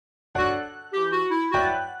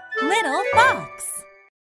little fox.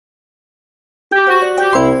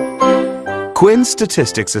 Quinn's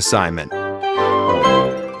statistics assignment.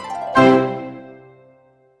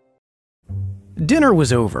 Dinner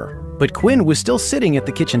was over, but Quinn was still sitting at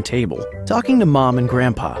the kitchen table, talking to Mom and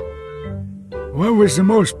Grandpa. What was the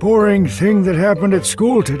most boring thing that happened at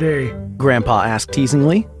school today? Grandpa asked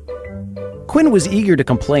teasingly. Quinn was eager to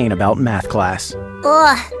complain about math class.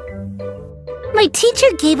 Ugh. My teacher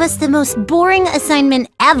gave us the most boring assignment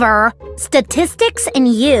ever, statistics and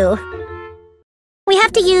you. We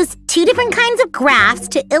have to use 2 different kinds of graphs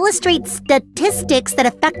to illustrate statistics that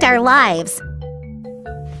affect our lives.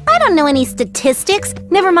 I don't know any statistics,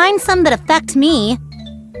 never mind some that affect me.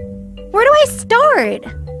 Where do I start?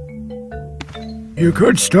 You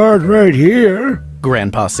could start right here.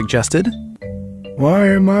 Grandpa suggested. Why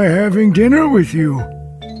am I having dinner with you?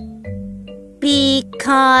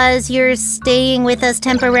 Because you're staying with us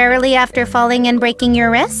temporarily after falling and breaking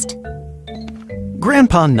your wrist?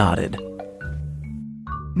 Grandpa nodded.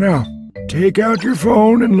 Now, take out your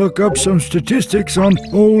phone and look up some statistics on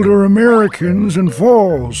older Americans and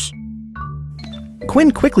falls.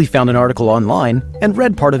 Quinn quickly found an article online and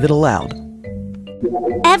read part of it aloud.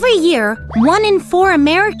 Every year, 1 in 4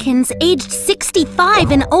 Americans aged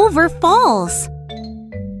 65 and over falls.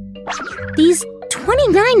 These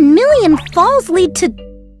 29 million falls lead to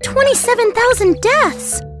 27,000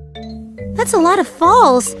 deaths. That's a lot of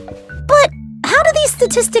falls. But how do these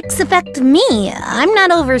statistics affect me? I'm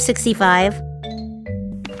not over 65.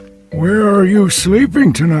 Where are you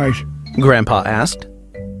sleeping tonight? Grandpa asked.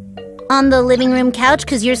 On the living room couch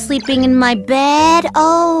because you're sleeping in my bed?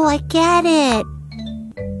 Oh, I get it.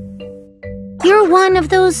 You're one of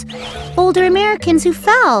those older Americans who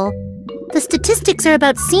fell. The statistics are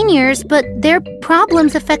about seniors, but their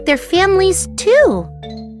problems affect their families too.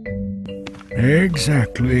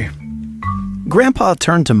 Exactly. Grandpa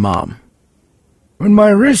turned to Mom. When my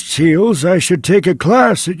wrist heals, I should take a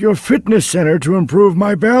class at your fitness center to improve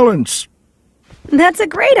my balance. That's a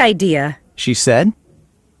great idea, She said.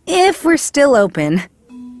 if we're still open.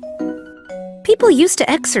 People used to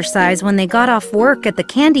exercise when they got off work at the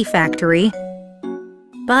candy factory.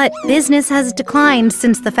 But business has declined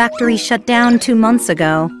since the factory shut down 2 months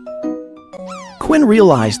ago. Quinn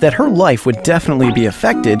realized that her life would definitely be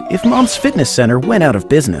affected if Mom's fitness center went out of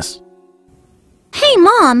business. Hey,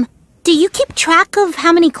 Mom, do you keep track of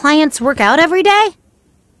how many clients work out every day?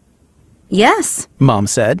 Yes, Mom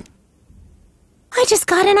said. I just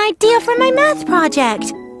got an idea for my math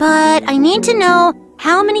project, but I need to know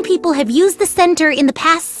how many people have used the center in the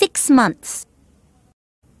past 6 months.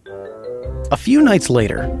 A few nights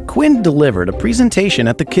later, Quinn delivered a presentation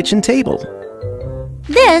at the kitchen table.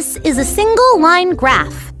 This is a single-line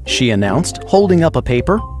graph. She announced, holding up a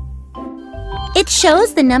paper. It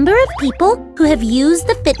shows the number of people who have used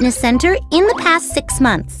the fitness center in the past 6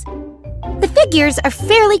 months. The figures are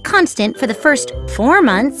fairly constant for the first 4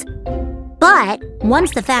 months, but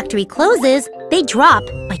once the factory closes, they drop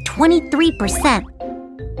by 23%.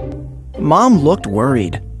 Mom looked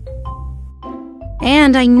worried.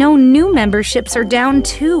 and I know new memberships are down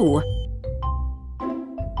too.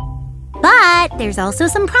 But there's also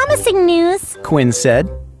some promising news. Quinn said.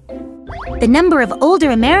 The number of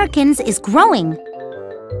older Americans is growing.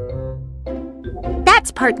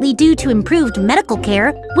 That's partly due to improved medical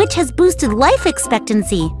care, which has boosted life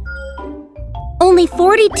expectancy. Only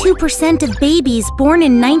 42% of babies born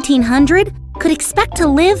in 1900 could expect to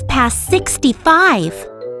live past 65.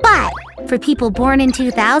 But for people born in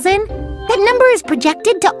 2000, that number is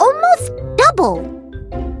projected to almost double.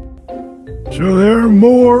 So there are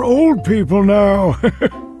more old people now.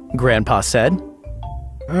 Grandpa said.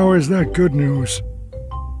 How is that good news?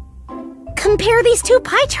 Compare these two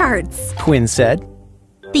pie charts. Quinn said.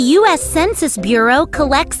 The U.S. Census Bureau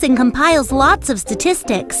collects and compiles lots of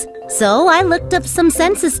statistics, so I looked up some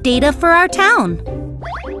census data for our town.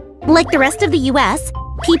 Like the rest of the U.S.,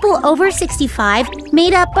 people over 65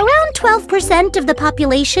 made up around 12% of the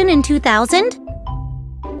population in 2000.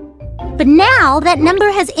 But now that number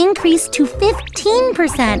has increased to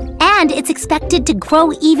 15%, and it's expected to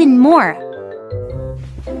grow even more.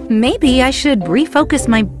 Maybe I should refocus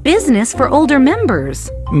my business for older members.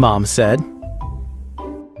 Mom said.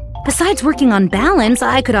 Besides working on balance,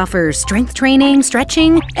 I could offer strength training,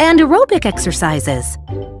 stretching, and aerobic exercises.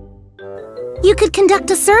 You could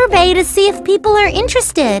conduct a survey to see if people are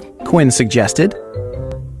interested. Quinn suggested.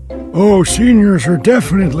 Oh, seniors are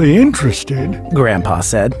definitely interested. Grandpa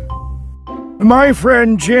said. My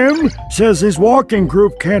friend Jim says his walking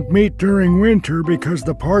group can't meet during winter because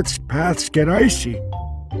the paths get icy.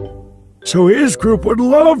 So his group would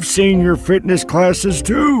love senior fitness classes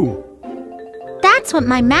too. That's what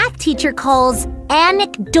my math teacher calls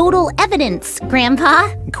anecdotal evidence,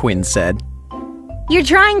 Grandpa. Quinn said. You're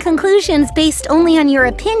drawing conclusions based only on your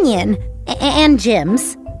opinion, and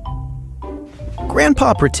Jim's.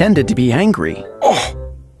 Grandpa pretended to be angry.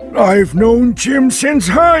 Oh, I've known Jim since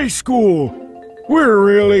high school. We're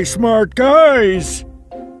really smart guys.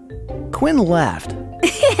 Quinn laughed.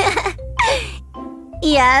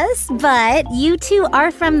 Yes, but you two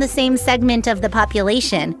are from the same segment of the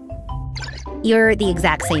population. You're the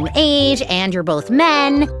exact same age, and you're both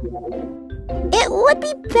men. It would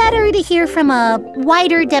be better to hear from a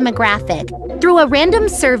wider demographic through a random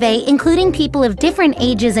survey including people of different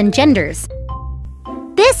ages and genders.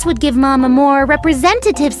 This would give Mom a more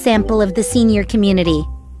representative sample of the senior community.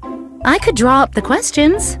 I could draw up the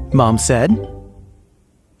questions. Mom said.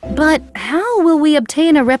 But how will we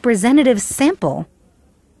obtain a representative sample?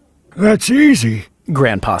 That's easy.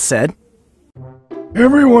 Grandpa said.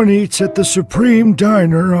 Everyone eats at the Supreme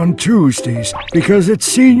Diner on Tuesdays because it's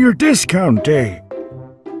senior discount day.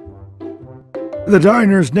 The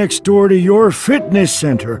diner's next door to your fitness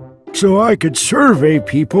center, so I could survey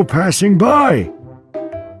people passing by.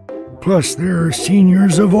 Plus, there are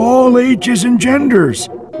seniors of all ages and genders.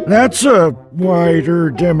 That's a wider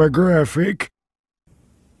demographic.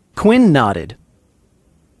 Quinn nodded.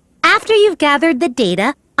 After you've gathered the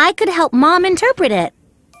data, I could help Mom interpret it.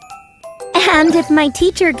 And if my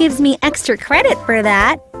teacher gives me extra credit for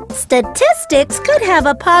that, statistics could have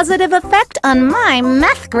a positive effect on my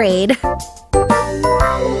math grade.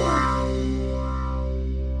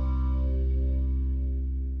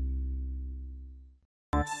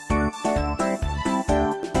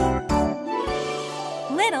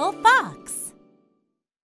 Little